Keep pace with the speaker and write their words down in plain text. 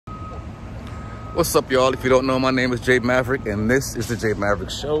What's up, y'all? If you don't know, my name is Jay Maverick, and this is the Jay Maverick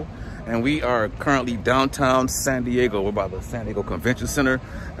Show. And we are currently downtown San Diego. We're by the San Diego Convention Center,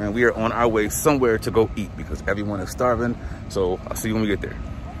 and we are on our way somewhere to go eat because everyone is starving. So I'll see you when we get there.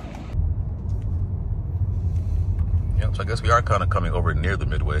 Yep, so I guess we are kind of coming over near the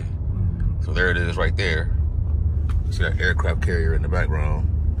Midway. So there it is right there. See that aircraft carrier in the background.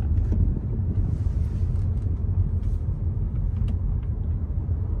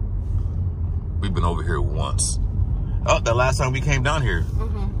 We've been over here once. Oh, the last time we came down here.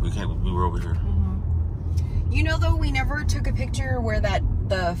 We were over here. You know, though, we never took a picture where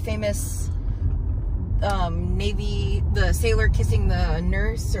the famous Navy, the sailor kissing the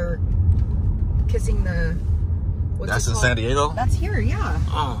nurse or kissing the... That's in San Diego? That's here, yeah.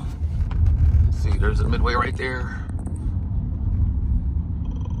 Oh. See, there's a Midway right there.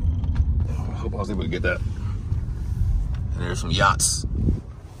 I hope I was able to get that. And there's some yachts.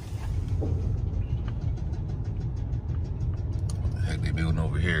 They building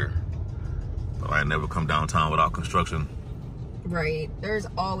over here. But I never come downtown without construction. Right. There's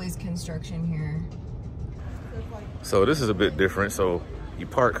always construction here. So this is a bit different. So you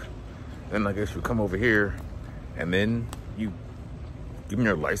park, then I guess you come over here, and then you give me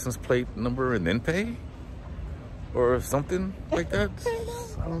your license plate number and then pay? Or something like that?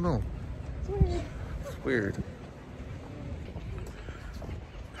 I don't know. It's weird.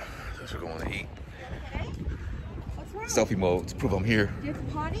 Guess we're going to eat. Selfie mode to prove I'm here. Do you have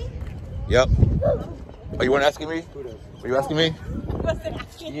a potty? Yep. Oh, you weren't asking me? Were you asking me? Wasn't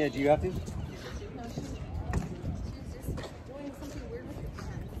asking. Yeah, do you have to?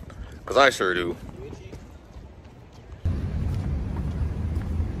 Because I sure do.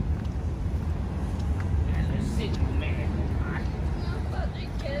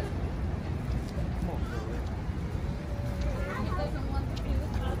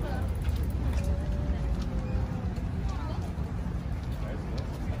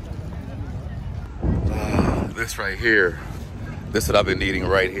 This right here, this is what I've been eating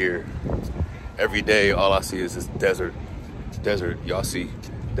right here. Every day, all I see is this desert. It's desert, y'all see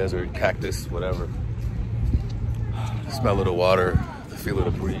desert, cactus, whatever. The smell of the water, the feel of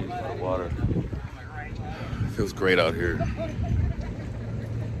the breeze of the water. It feels great out here.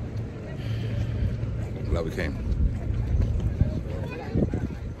 Glad we came.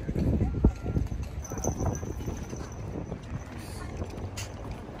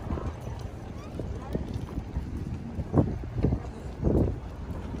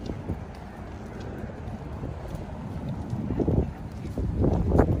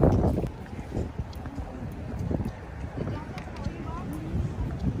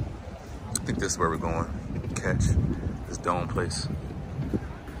 This is where we're going. Ketch, this dome place.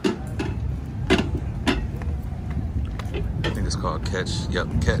 I think it's called Ketch.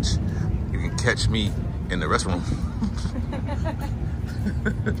 Yep, Ketch. You can catch me in the restroom.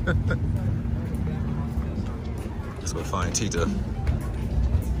 Let's go find Tita.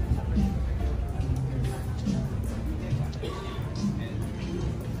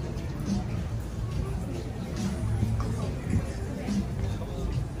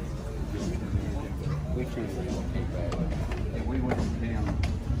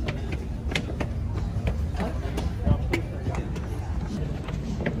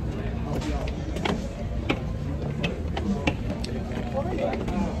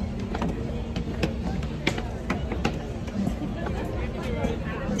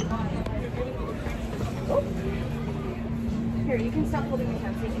 Here, you can stop holding my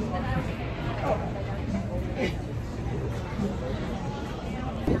hand so you can walk.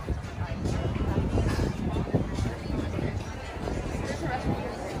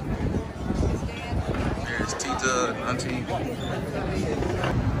 There's Tita and Auntie.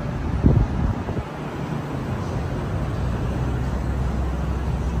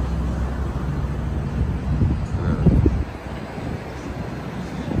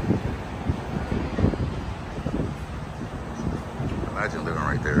 Imagine living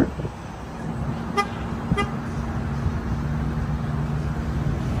right there.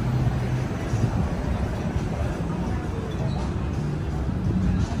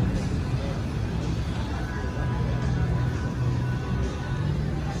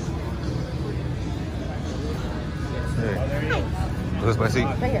 Is this my seat?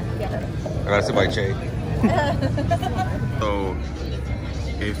 Right here. Yeah. I gotta sit by Jay. So,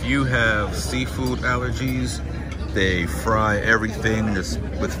 if you have seafood allergies, they fry everything just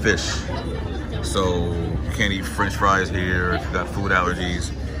with fish. So, you can't eat French fries here if you got food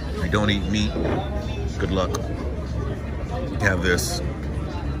allergies. If you don't eat meat, good luck. Have this.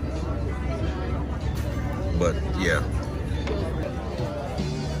 But, yeah.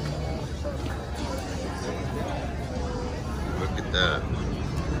 Yeah.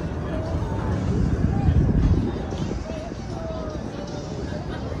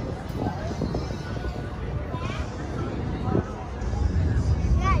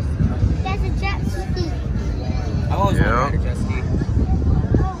 Guys, there's a jet ski. I always Yeah. wanted to ride a jet ski.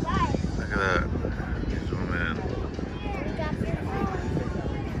 Oh, guys. Look at that. Zoom in.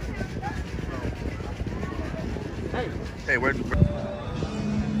 Hey, where?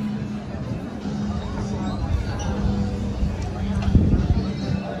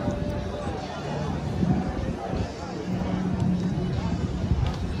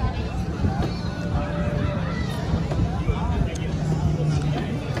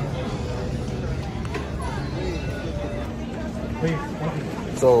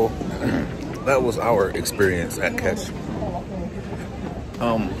 So that was our experience at Ketch.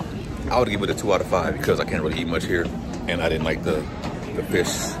 I would give it a 2 out of 5 because I can't really eat much here, and I didn't like the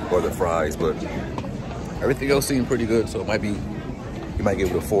fish or the fries, but everything else seemed pretty good. So it might be, you might give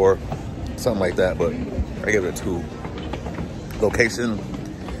it a 4, something like that. But I give it a 2. Location,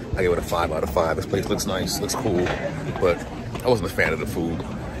 I give it a 5 out of 5. This place looks nice, looks cool, but I wasn't a fan of the food,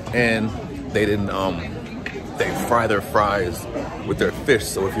 and they didn't. They fry their fries with their fish,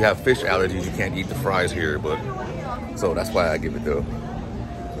 so if you have fish allergies, you can't eat the fries here. But so that's why I give it the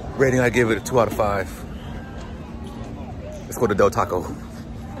rating. I give it a 2 out of 5. Let's go to Del Taco.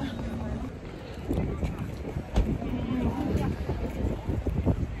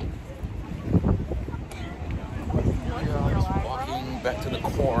 Walking back to the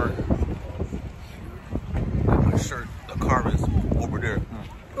car. My shirt, the car is over there.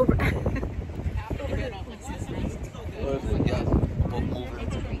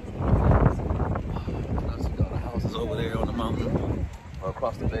 The house is over there on the mountain or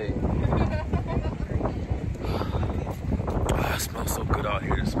across the bay. It smells so good out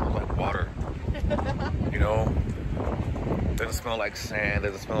here. It smells like water. You know? Doesn't smell like sand.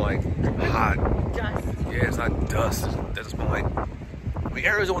 Doesn't smell like hot. Dust. Yeah, it's not dust. It doesn't smell like. I mean,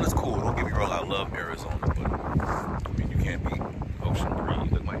 Arizona's cool. Don't get me wrong. I love Arizona, but I mean, you can't beat ocean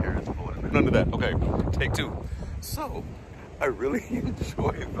breeze. Look, my hair is blowing. None of that. Okay, take 2. So, I really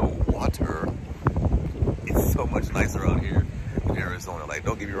enjoy the water. It's so much nicer out here in Arizona. Like,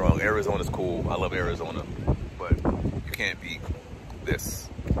 don't get me wrong. Arizona's cool. I love Arizona, but you can't beat this.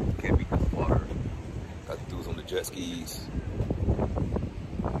 You can't beat the water. Got the dudes on the jet skis.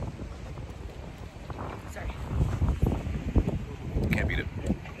 Sorry. Can't beat it.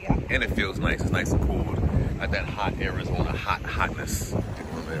 Yeah. And it feels nice. It's nice and cool. Like that hot Arizona hotness.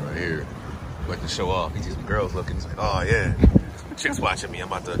 Right here. Like to show off. He sees some girls looking. He's like, oh yeah. Chicks watching me. I'm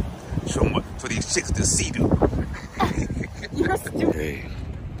about to show them for these chicks to see them. You're stupid. Okay.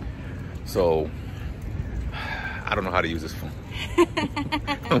 So I don't know how to use this phone.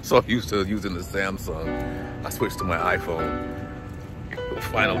 I'm so used to using the Samsung. I switched to my iPhone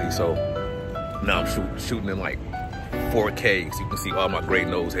finally. So now I'm shooting in like 4K, so you can see all my gray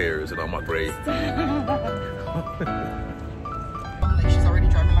nose hairs and all my gray.